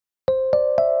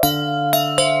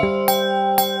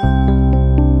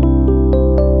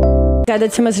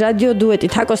გადაცემას რადიო დუეტი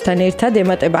თაკოსთან ერთად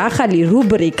ემატება ახალი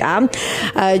რუბრიკა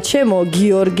ჩემო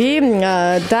გიორგი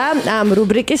და ამ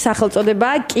რუბრიკის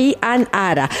სახელწოდებაა კი ან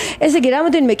არა. ესე იგი,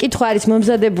 რამოდენიმე კითხვა არის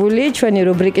მომზადებული ჩვენი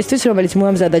რუბრიკისთვის, რომელიც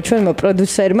მოამზადა ჩვენმა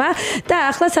პროდიუსერმა და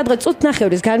ახლა სადღაც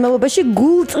წუთნახევრის განმავლობაში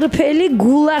გულწრფელი,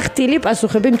 გულახდილი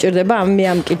პასუხები მჭირდება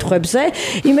ამ კითხვებზე.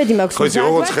 იმედი მაქვს, რომ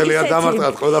როგორც ხელია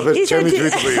დამარტყათ ყველაფერს ჩემი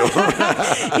თვითყვიო.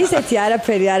 ისეთი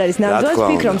არაფერი არ არის ნამდვილად,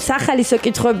 ვფიქრობ, სახალისო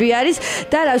კითხვები არის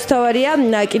და რაც თავარია,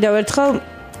 კიდევ ერთხელ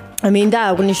მინდა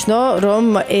აღვნიშნო, რომ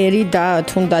ერი და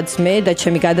თუნდაც მე და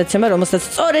ჩემი გადაცემა, რომელსაც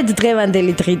სწორედ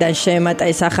დღევანდელი დღიდან შეემატა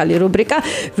ეს ახალი რუბრიკა,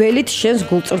 ველით შენს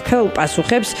გულწრფელ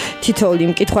პასუხებს თითოეულ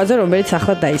იმ კითხვაზე, რომელიც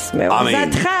ახლა დაისმევა.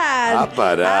 მზად ხარ?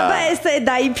 აბა ესე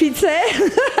დაიფიცე.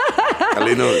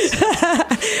 კალინოს.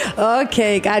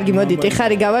 ოკეი, კარგი, მოდით,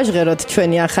 ხარი გავაჟღეროთ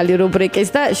ჩვენი ახალი რუბრიკის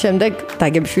და შემდეგ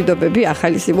დაგემშვიდობები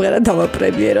ახალი სიმღერა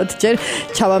დავაპრემიეროთ. ჯერ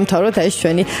ჩავამთავროთ ეს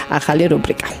ჩვენი ახალი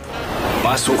რუბრიკა.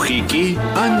 პასუხი კი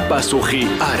ან პასუხი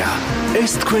არა.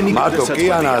 ეს თქვენი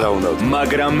გადაცემა,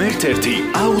 მაგრამ ერთ-ერთი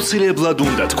აუცილებლად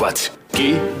უნდა თქვათ. კი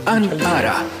ან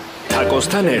არა.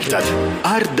 თაკოსთან ერთად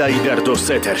არ დაიდარდოს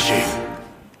ეთერში.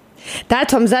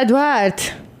 დათო, მზად ვართ?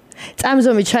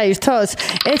 წამზომი ჩაირთოს?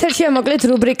 ეთერშია მოკლედ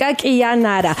რუბრიკა კი ან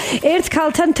არა. ერთ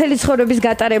ქალთან მთელი ცხოვრების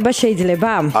გატარება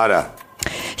შეიძლება? არა.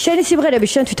 შენი სიმღერები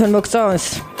შენ თვითონ მოგწონს?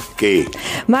 კი.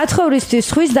 მათხოვრისთვის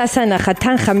ხვის დასანახად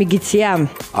თანხა მიგიცია?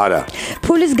 არა.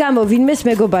 ფულის გამო ვინმეს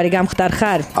მეგობარი გამხდარ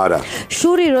ხარ? არა.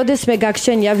 შური როდესმე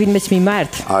გაგშენია ვინმეს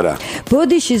მიმართ? არა.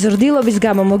 ბოდიში ზრდილობის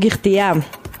გამო მოგიხდია?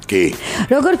 კი.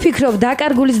 როგორ ფიქრობ,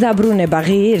 დაკარგულის დაბრუნება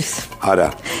ღირს? არა.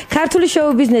 ქართული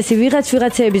შოუ-ბიზნესი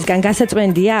ვიღაცებისგან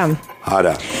გასაწმენდია?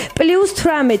 არა.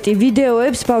 +18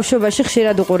 ვიდეოებს ბავშვობაში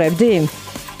ხშირად უყურებდი?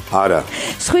 არა.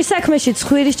 სხვის საქმეში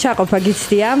ცხვირის ჩაყოფა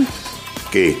გიცდია?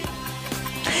 კი.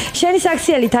 შენი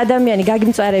საქციელით ადამიანი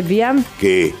გაგიმწარებია?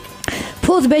 კი.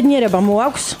 ფულს ბედნიერება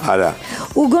მოაქვს? არა.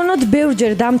 უგონოდ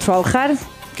ბევრჯერ დამთვალ ხარ?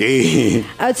 კი.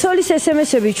 ცოლის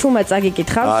SMS-ები ჩუმად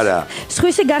წაგიკითხავს? არა.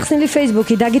 სხვისი გახსნილი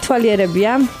Facebook-ი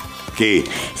დაგითვალიერებია? კი.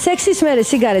 სექსის მერე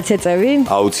სიგარეტს ეწევი?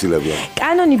 აუცილებლად.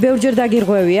 კანონი ბევრჯერ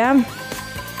დაგირღვევია?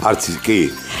 არც კი.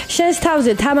 შენს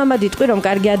თავზე თამამად იტყვი, რომ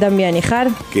კარგი ადამიანი ხარ?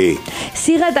 კი.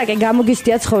 სიღატაკე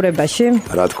გამოგიცდია ცხოვრებაში?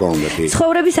 რა თქმა უნდა, კი.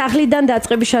 ცხოვრების ახლიდან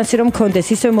დაწყების შანსი რომ მქონდეს,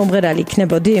 ისე მომღერალი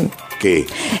იქნებოდი? კი.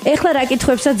 ეხლა რა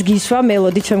კითხვებსაც გისვა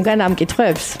მელოდი ჩემგან ამ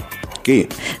კითხვებს? კი.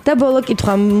 და ბოლო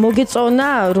კითხვა, მოგეწონა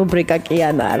რუბრიკა კი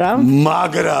ან არა?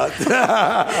 მაგრად.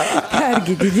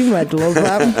 კარგი, დიდი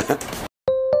მადლობა.